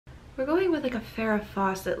We're going with like a Farrah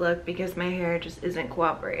Fawcett look because my hair just isn't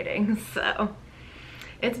cooperating. So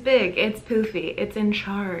it's big, it's poofy, it's in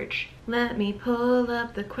charge. Let me pull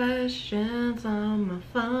up the questions on my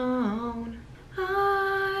phone.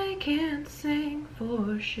 I can't sing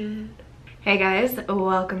for shit. Hey guys,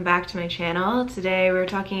 welcome back to my channel. Today we're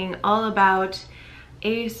talking all about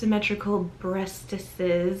asymmetrical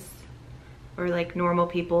breastises, or like normal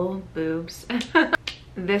people, boobs.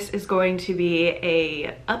 This is going to be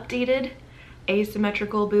a updated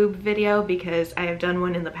asymmetrical boob video because I have done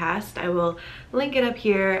one in the past. I will link it up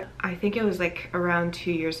here. I think it was like around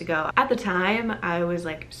 2 years ago. At the time, I was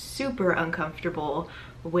like super uncomfortable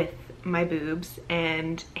with my boobs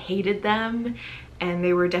and hated them, and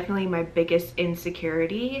they were definitely my biggest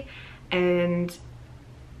insecurity, and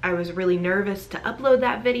I was really nervous to upload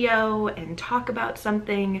that video and talk about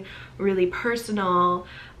something really personal,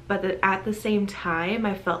 but at the same time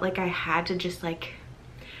I felt like I had to just, like,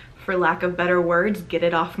 for lack of better words, get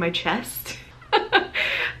it off my chest.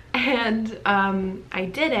 And I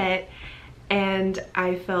did it, and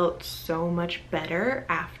I felt so much better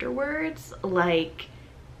afterwards. Like,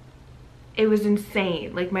 it was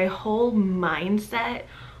insane. Like, my whole mindset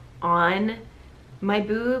on my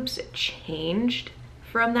boobs changed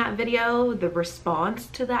from that video. The response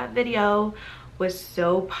to that video was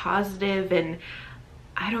so positive, and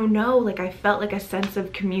I don't know, like, I felt like a sense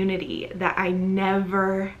of community that I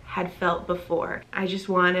never had felt before. I just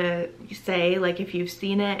want to say, like, if you've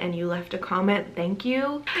seen it and you left a comment, thank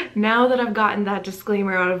you. Now that I've gotten that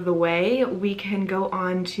disclaimer out of the way, we can go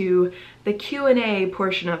on to the Q&A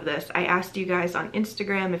portion of this. I asked you guys on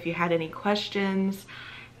Instagram if you had any questions,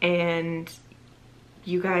 and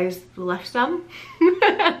you guys left some.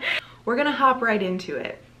 We're gonna hop right into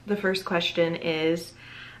it. The first question is,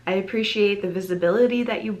 I appreciate the visibility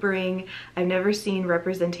that you bring. I've never seen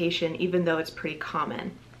representation, even though it's pretty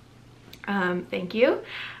common. Thank you,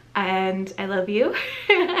 and I love you.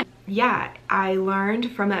 Yeah, I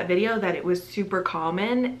learned from that video that it was super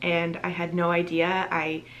common, and I had no idea.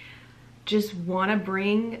 I just want to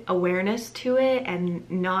bring awareness to it and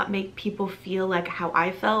not make people feel like how I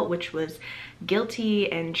felt, which was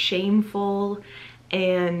guilty and shameful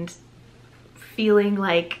and feeling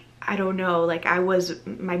like, I don't know, like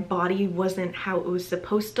my body wasn't how it was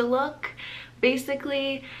supposed to look,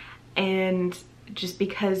 basically. And just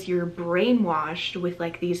because you're brainwashed with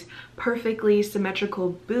like these perfectly symmetrical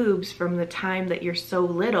boobs from the time that you're so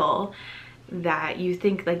little, that you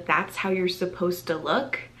think like that's how you're supposed to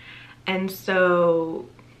look. And so,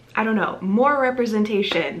 I don't know, more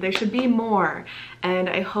representation. There should be more, and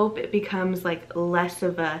I hope it becomes like less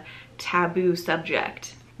of a taboo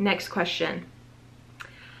subject. Next question.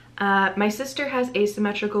 My sister has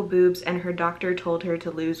asymmetrical boobs and her doctor told her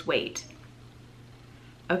to lose weight.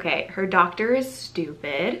 Okay, her doctor is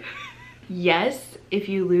stupid. Yes, if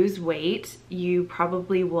you lose weight, you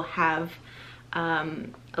probably will have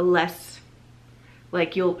less,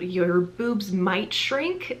 like your boobs might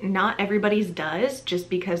shrink. Not everybody's does,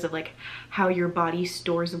 just because of like how your body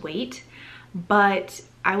stores weight. But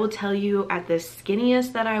I will tell you, at the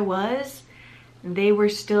skinniest that I was, they were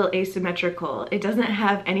still asymmetrical. It doesn't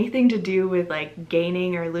have anything to do with like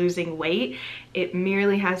gaining or losing weight. It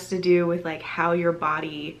merely has to do with like how your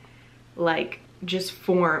body like just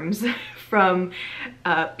forms from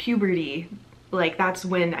puberty. Like, that's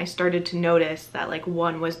when I started to notice that like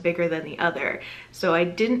one was bigger than the other. So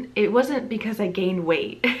it wasn't because I gained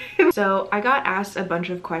weight. So I got asked a bunch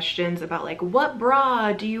of questions about like, what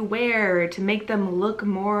bra do you wear to make them look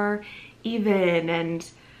more even? And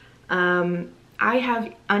I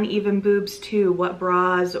have uneven boobs too. What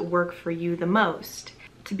bras work for you the most?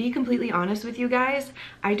 To be completely honest with you guys,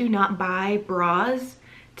 I do not buy bras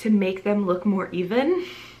to make them look more even.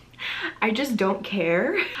 I just don't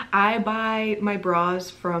care. I buy my bras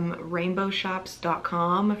from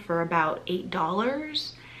rainbowshops.com for about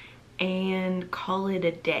 $8 and call it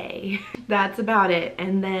a day. That's about it.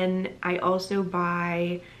 And then I also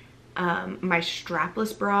buy my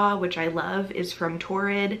strapless bra, which I love, is from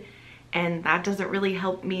Torrid, and that doesn't really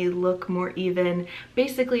help me look more even.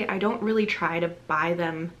 Basically, I don't really try to buy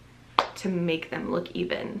them to make them look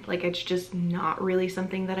even. Like, it's just not really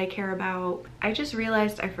something that I care about. I just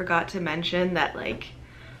realized I forgot to mention that like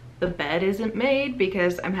the bed isn't made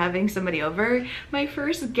because I'm having somebody over, my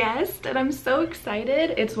first guest, and I'm so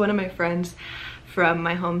excited. It's one of my friends from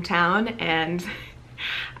my hometown, and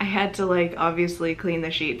I had to like obviously clean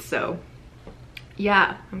the sheets, so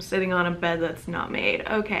yeah, I'm sitting on a bed that's not made.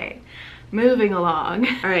 Okay, moving along.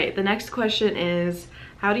 All right, the next question is,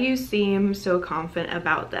 how do you seem so confident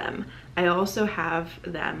about them? I also have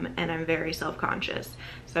them and I'm very self-conscious.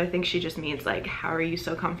 So I think she just means like, how are you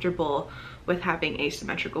so comfortable with having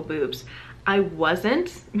asymmetrical boobs? I wasn't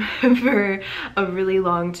for a really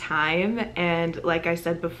long time, and like I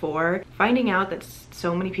said before, finding out that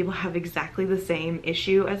so many people have exactly the same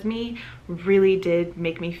issue as me really did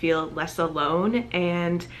make me feel less alone.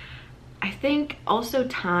 And I think also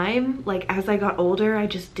time, like as I got older, I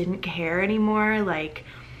just didn't care anymore. Like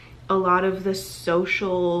a lot of the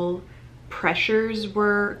social pressures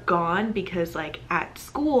were gone, because like at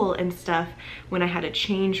school and stuff, when I had to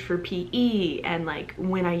change for PE and like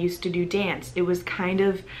when I used to do dance, it was kind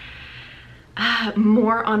of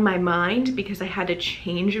more on my mind because I had to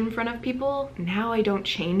change in front of people. Now I don't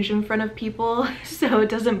change in front of people, so it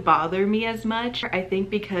doesn't bother me as much. I think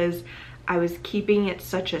because I was keeping it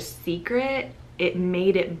such a secret, it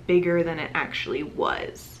made it bigger than it actually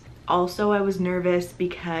was. Also, I was nervous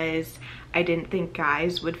because I didn't think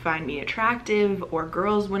guys would find me attractive or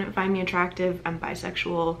girls wouldn't find me attractive. I'm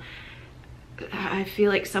bisexual. I feel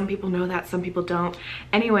like some people know that, some people don't.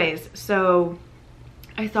 Anyways, so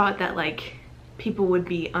I thought that like people would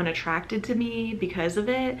be unattracted to me because of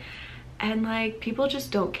it. And like people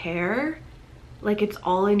just don't care. Like it's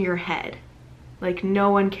all in your head. Like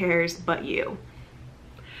no one cares but you.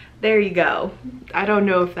 There you go. I don't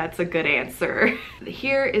know if that's a good answer.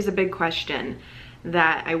 Here is a big question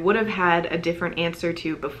that I would have had a different answer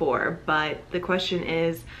to before, but the question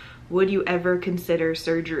is, would you ever consider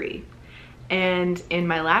surgery? And in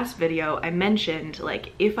my last video, I mentioned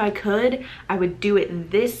like if I could, I would do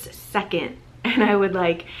it this second, and I would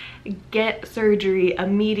like get surgery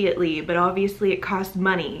immediately, but obviously it costs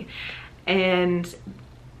money. And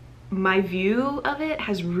my view of it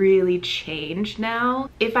has really changed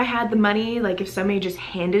now. If I had the money, like if somebody just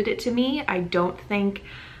handed it to me, I don't think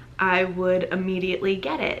I would immediately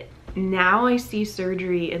get it. Now I see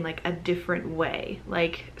surgery in like a different way.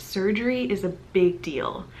 Like surgery is a big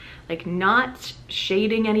deal. Like not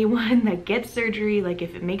shading anyone that gets surgery. Like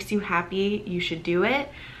if it makes you happy, you should do it.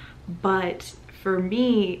 But for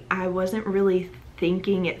me, I wasn't really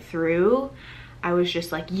thinking it through. I was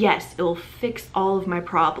just like, yes, it'll fix all of my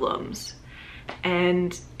problems.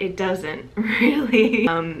 And it doesn't really.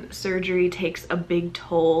 Surgery takes a big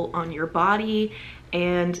toll on your body,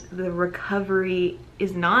 and the recovery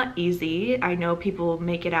is not easy. I know people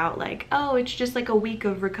make it out like, oh, it's just like a week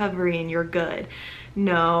of recovery and you're good.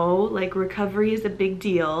 No, like recovery is a big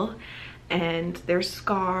deal. And there's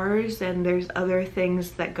scars and there's other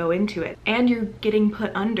things that go into it, and you're getting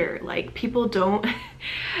put under. Like people don't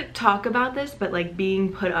talk about this, but like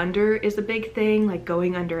being put under is a big thing, like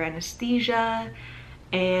going under anesthesia.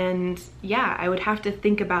 And yeah, I would have to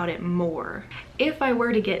think about it more. If I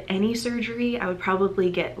were to get any surgery, I would probably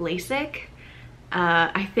get LASIK.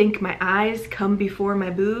 I think my eyes come before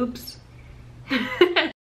my boobs.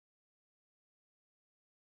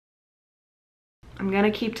 I'm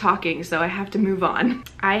gonna keep talking, so I have to move on.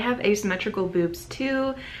 I have asymmetrical boobs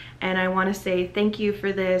too, and I wanna say thank you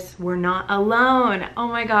for this. We're not alone. Oh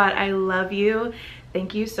my God, I love you.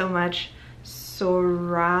 Thank you so much,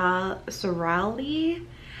 Sorali.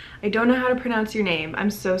 I don't know how to pronounce your name.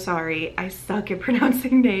 I'm so sorry. I suck at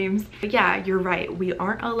pronouncing names. But yeah, you're right. We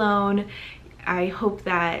aren't alone. I hope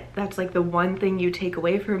that that's like the one thing you take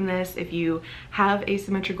away from this. If you have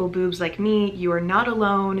asymmetrical boobs like me, you are not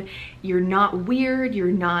alone. You're not weird.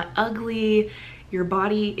 You're not ugly. Your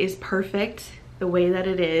body is perfect the way that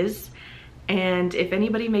it is. And if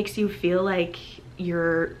anybody makes you feel like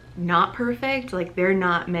you're not perfect, like they're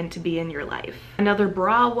not meant to be in your life. Another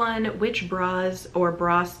bra one, which bras or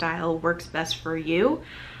bra style works best for you?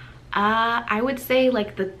 I would say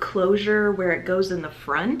like the closure where it goes in the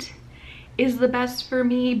front is the best for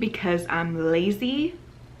me because I'm lazy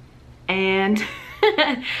and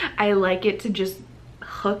I like it to just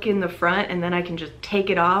hook in the front and then I can just take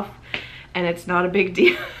it off and it's not a big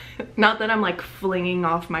deal. Not that I'm like flinging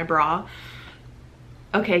off my bra.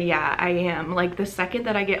 Okay, yeah, I am. Like the second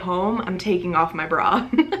that I get home, I'm taking off my bra.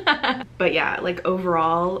 But yeah, like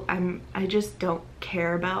overall, I just don't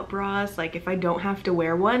care about bras. Like if I don't have to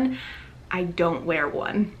wear one, I don't wear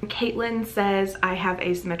one. Caitlin says, I have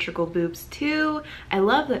asymmetrical boobs too. I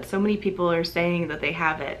love that so many people are saying that they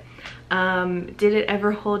have it. Did it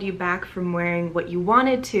ever hold you back from wearing what you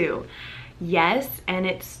wanted to? Yes, and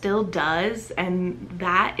it still does, and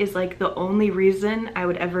that is like the only reason I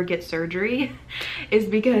would ever get surgery is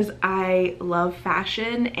because I love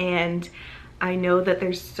fashion, and I know that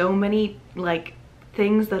there's so many like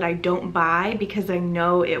things that I don't buy because I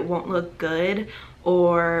know it won't look good,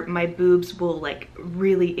 or my boobs will like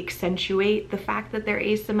really accentuate the fact that they're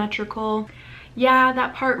asymmetrical. Yeah,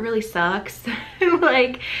 that part really sucks.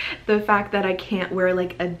 Like the fact that I can't wear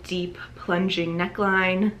like a deep plunging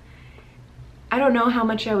neckline. I don't know how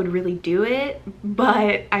much I would really do it,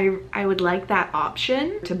 but I would like that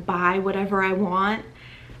option to buy whatever I want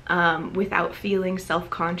without feeling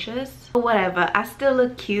self-conscious. Whatever, I still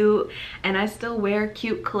look cute and I still wear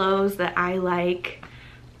cute clothes that I like,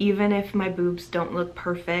 even if my boobs don't look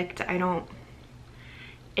perfect.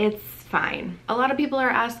 It's fine. A lot of people are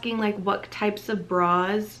asking like what types of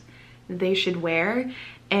bras they should wear,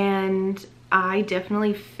 and I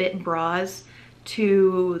definitely fit bras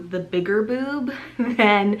to the bigger boob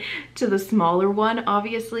than to the smaller one,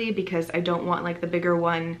 obviously, because I don't want like the bigger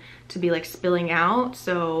one to be like spilling out.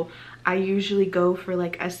 So I usually go for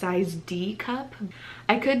like a size D cup.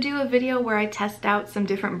 I could do a video where I test out some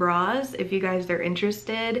different bras if you guys are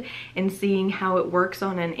interested in seeing how it works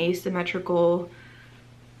on an asymmetrical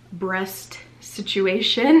breast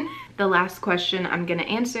situation. The last question I'm gonna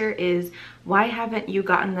answer is, why haven't you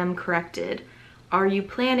gotten them corrected? Are you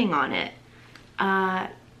planning on it?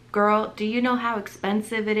 Girl, do you know how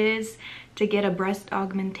expensive it is to get a breast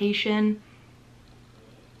augmentation?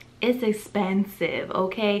 It's expensive,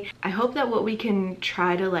 okay? I hope that what we can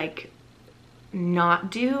try to like not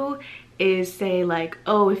do is say like,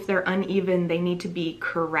 oh, if they're uneven, they need to be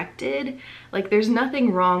corrected. Like, there's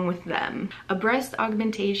nothing wrong with them. A breast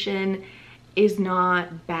augmentation is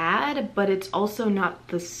not bad, but it's also not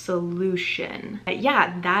the solution.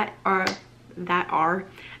 Yeah,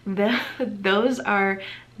 those are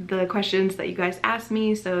the questions that you guys asked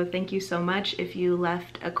me, so thank you so much if you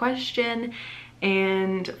left a question,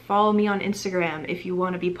 and follow me on Instagram if you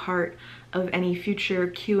want to be part of any future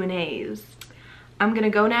Q&As. I'm gonna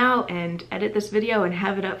go now and edit this video and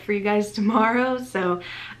have it up for you guys tomorrow, so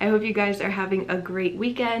I hope you guys are having a great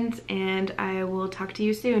weekend, and I will talk to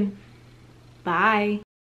you soon. Bye.